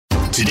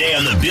Today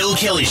on the Bill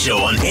Kelly Show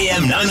on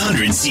AM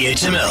 900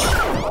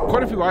 CHML.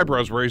 Quite a few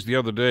eyebrows raised the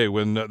other day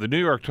when the New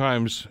York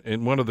Times,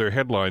 in one of their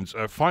headlines,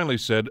 finally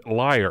said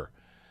liar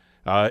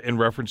in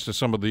reference to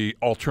some of the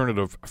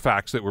alternative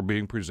facts that were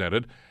being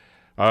presented.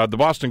 The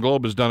Boston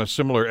Globe has done a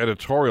similar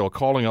editorial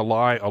calling a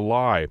lie a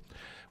lie.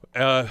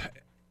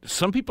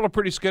 Some people are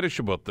pretty skittish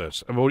about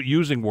this, about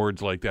using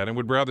words like that, and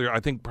would rather, I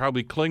think,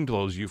 probably cling to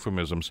those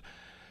euphemisms.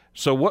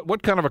 So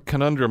what kind of a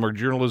conundrum are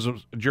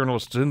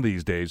journalists in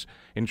these days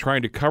in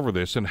trying to cover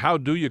this, and how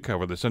do you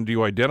cover this? And do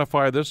you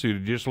identify this, or do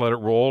you just let it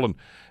roll? And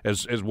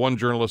as one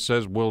journalist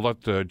says, we'll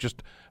let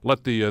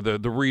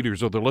the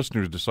readers or the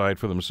listeners decide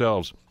for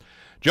themselves.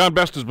 John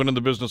Best has been in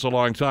the business a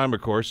long time, of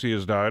course. He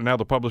is now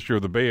the publisher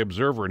of the Bay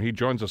Observer, and he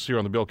joins us here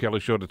on the Bill Kelly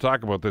Show to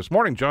talk about this.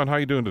 Morning, John. How are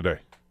you doing today?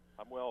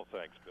 I'm well,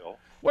 thanks, Bill.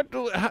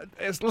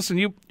 Listen,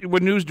 you were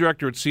news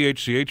director at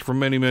CHCH for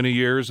many, many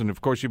years, and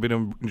of course you've been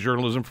in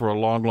journalism for a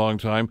long, long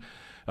time.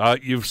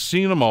 You've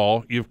seen them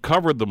all. You've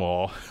covered them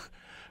all.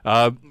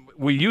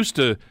 We used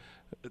to.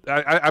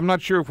 I'm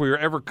not sure if we were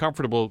ever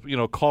comfortable,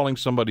 calling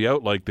somebody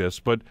out like this.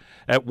 But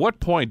at what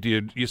point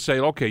do you say,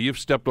 okay, you've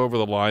stepped over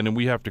the line, and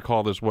we have to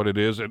call this what it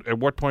is? At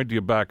what point do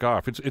you back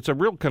off? It's a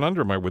real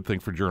conundrum, I would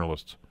think, for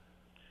journalists.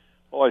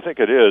 Well, I think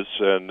it is,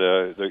 and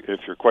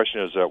if your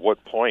question is at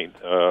what point,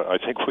 I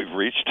think we've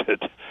reached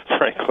it.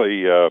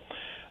 Frankly,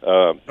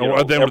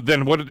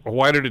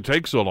 why did it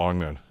take so long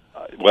then?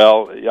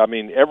 Well, I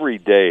mean, every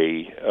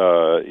day,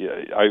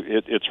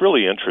 it's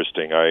really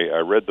interesting. I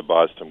read the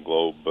Boston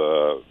Globe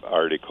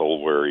article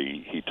where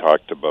he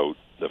talked about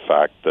the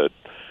fact that,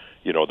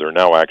 they're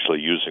now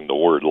actually using the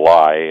word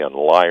lie and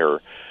liar.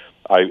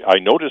 I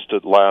noticed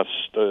it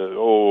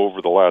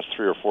over the last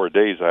 3 or 4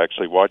 days,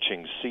 actually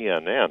watching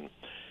CNN.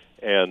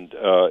 And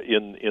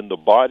in the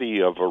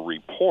body of a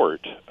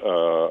report,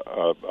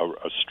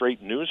 a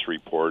straight news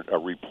report, a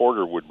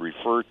reporter would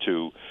refer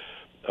to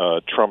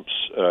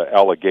Trump's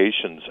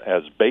allegations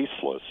as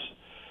baseless.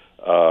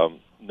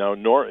 Now,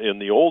 in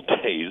the old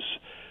days,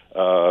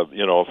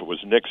 if it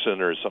was Nixon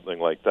or something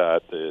like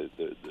that,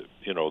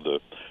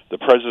 the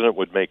president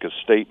would make a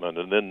statement,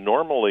 and then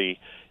normally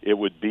it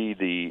would be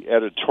the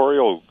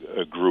editorial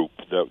group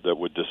that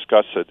would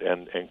discuss it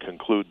and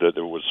conclude that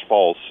it was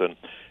false,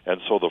 and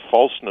so the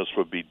falseness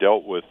would be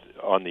dealt with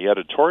on the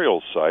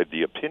editorial side,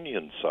 the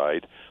opinion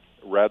side,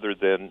 rather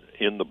than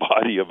in the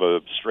body of a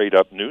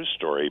straight-up news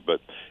story.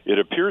 But it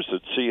appears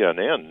that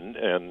CNN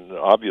and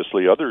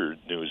obviously other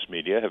news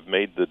media have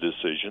made the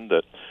decision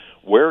that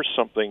where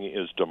something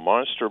is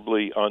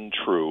demonstrably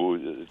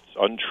untrue, it's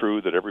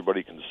untrue that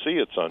everybody can see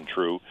it's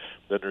untrue,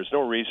 then there's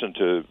no reason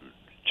to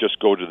just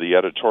go to the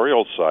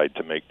editorial side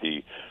to make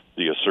the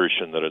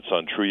assertion that it's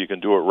untrue. You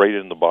can do it right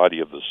in the body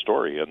of the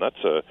story, and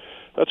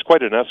that's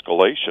quite an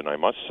escalation, I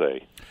must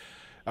say.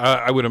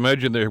 I would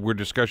imagine there were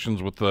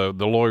discussions with the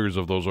lawyers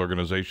of those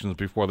organizations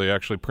before they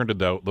actually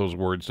printed out those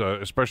words,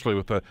 especially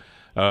with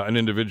an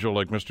individual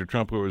like Mr.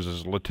 Trump, who is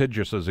as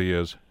litigious as he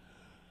is.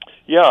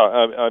 Yeah,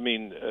 I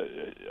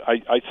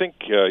think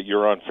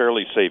you're on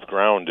fairly safe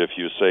ground if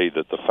you say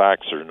that the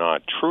facts are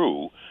not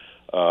true.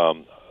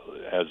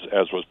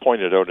 As was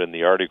pointed out in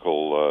the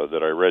article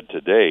that I read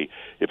today,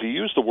 if you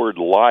use the word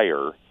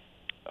liar,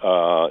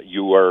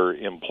 you are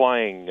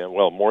implying,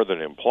 well, more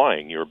than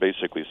implying, you're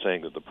basically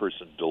saying that the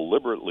person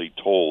deliberately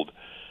told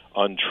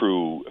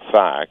untrue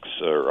facts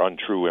or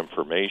untrue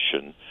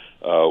information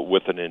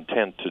with an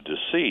intent to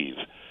deceive.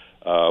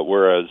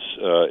 Whereas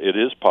it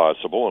is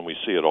possible, and we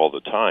see it all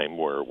the time,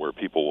 where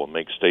people will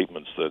make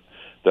statements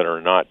that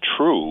are not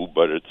true,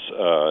 but it's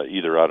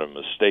either out of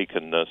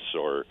mistakenness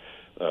or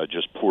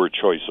just poor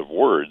choice of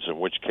words, in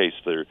which case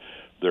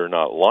they're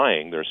not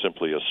lying, they're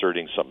simply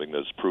asserting something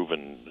that's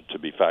proven to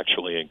be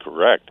factually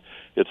incorrect.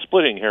 It's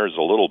splitting hairs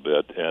a little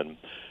bit, and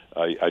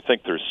I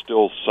think there's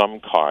still some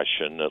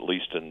caution, at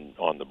least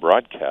on the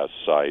broadcast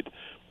side,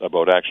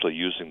 about actually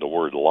using the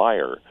word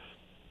liar.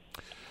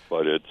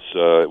 But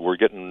we're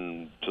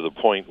getting to the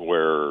point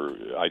where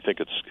I think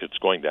it's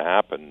going to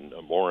happen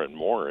more and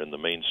more in the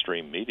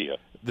mainstream media.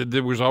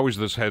 There was always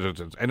this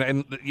hesitance, and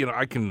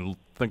I can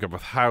think of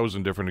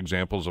 1,000 different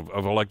examples of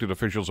elected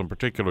officials in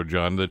particular,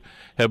 John, that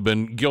have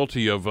been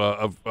guilty of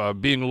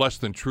being less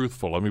than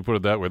truthful. Let me put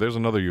it that way. There's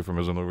another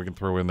euphemism that we can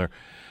throw in there.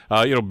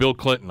 Bill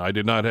Clinton, I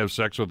did not have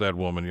sex with that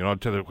woman,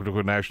 to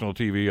a national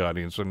TV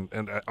audience, and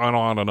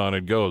on and on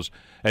it goes.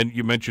 And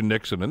you mentioned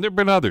Nixon, and there have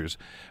been others.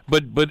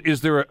 But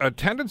is there a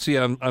tendency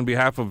on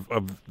behalf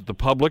of the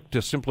public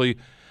to simply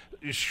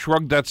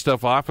shrug that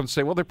stuff off and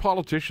say, well, they're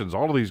politicians.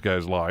 All of these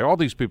guys lie. All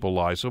these people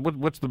lie. So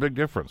what's the big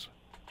difference?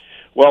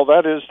 Well,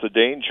 that is the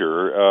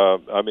danger.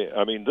 I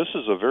mean, this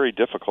is a very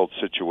difficult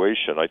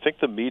situation. I think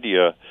the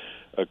media,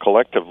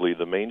 collectively,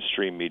 the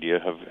mainstream media,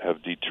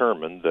 have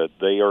determined that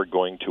they are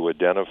going to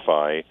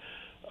identify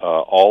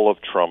all of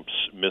Trump's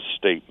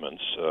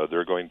misstatements.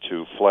 They're going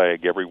to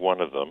flag every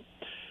one of them,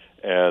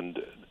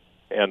 and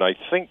I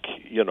think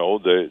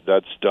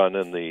that's done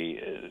in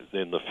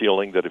the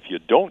feeling that if you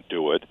don't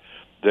do it,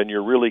 then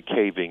you're really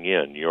caving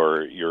in.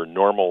 You're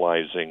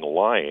normalizing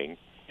lying,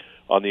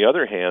 On the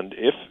other hand,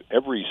 if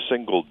every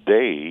single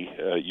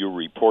day you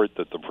report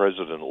that the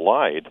president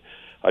lied,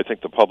 I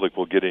think the public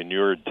will get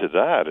inured to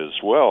that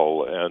as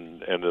well,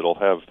 and it'll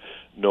have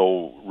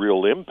no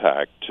real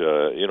impact.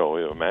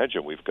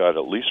 Imagine we've got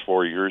at least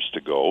 4 years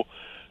to go,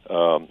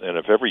 and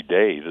if every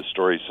day the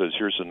story says,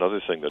 here's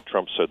another thing that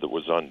Trump said that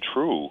was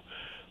untrue,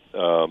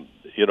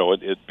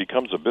 it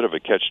becomes a bit of a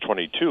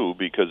catch-22,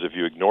 because if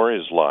you ignore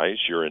his lies,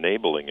 you're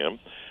enabling him.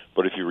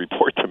 But if you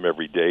report them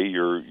every day,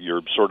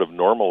 you're sort of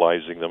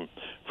normalizing them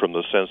from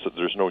the sense that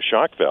there's no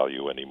shock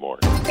value anymore.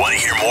 Want to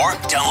hear more?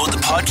 Download the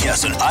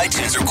podcast on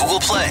iTunes or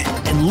Google Play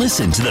and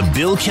listen to The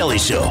Bill Kelly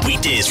Show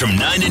weekdays from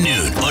 9 to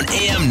noon on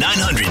AM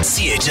 900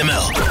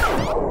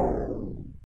 CHML.